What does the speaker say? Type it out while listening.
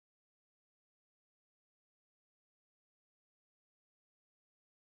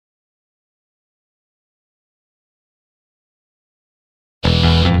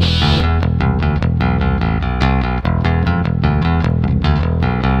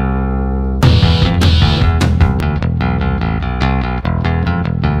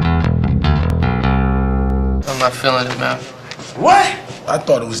feeling it, man. What? I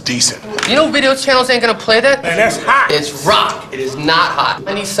thought it was decent. You know video channels ain't gonna play that? Man, that's hot. It's rock. It is not hot.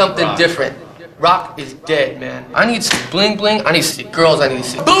 I need something different. Rock is dead, man. I need some bling bling. I need to see girls. I need to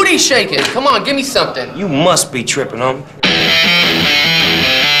see booty shaking. Come on, give me something. You must be tripping, homie.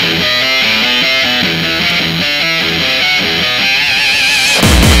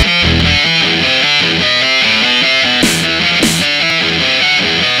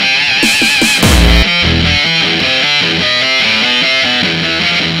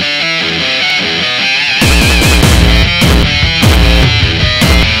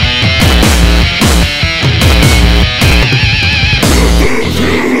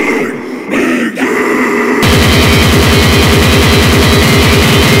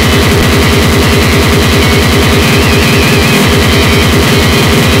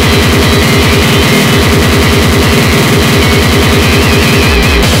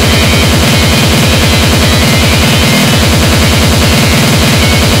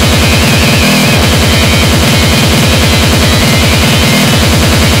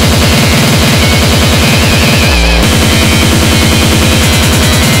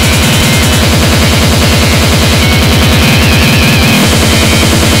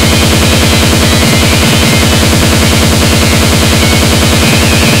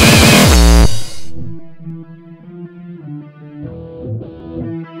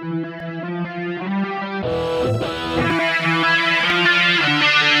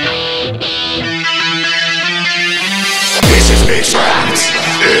 Trapped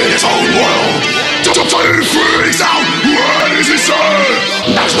in his own world. Totally freaks out. What is he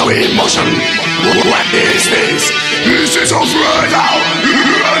saying? There's no emotion. What is this? This is all right out.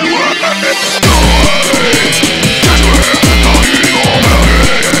 And what? That's where the evil man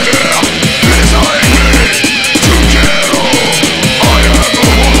is like me to kill. I am the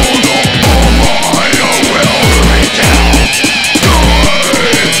one on my will right now.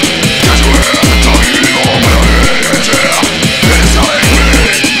 That's where the evil man is. It's like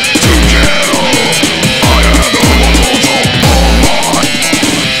me to kill. I am the one on my.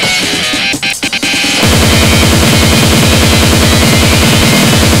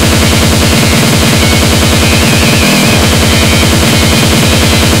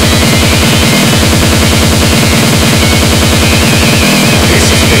 This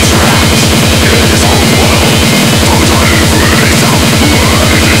is me trapped in his own world. Totally freaks out. What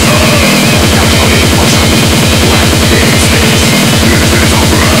is this? There's no emotion. What is this? This is a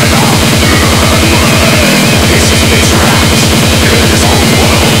right out. This is me trapped in his own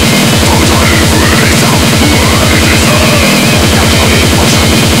world. Totally freaks out. What is this? There's no emotion.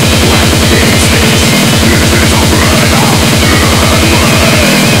 What is this? This is a right out.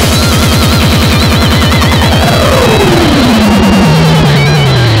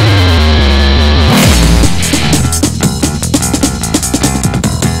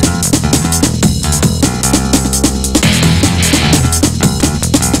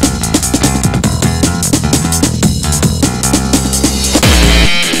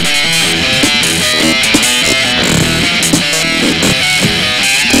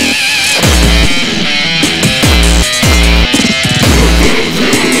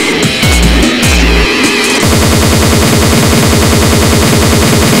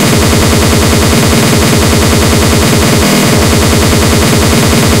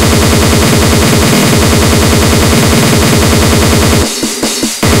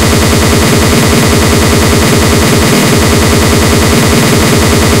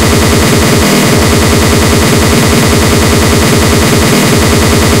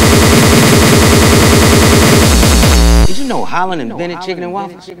 Holland invented chicken and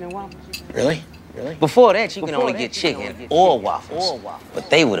waffles. Really? Before that, you can only get chicken or waffles. But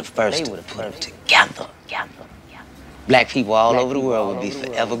they were the first to put them together. Black people all over the world would be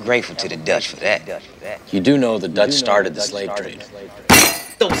forever grateful to the Dutch for that. You do know the Dutch started the slave trade.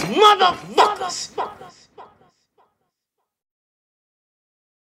 Those motherfuckers!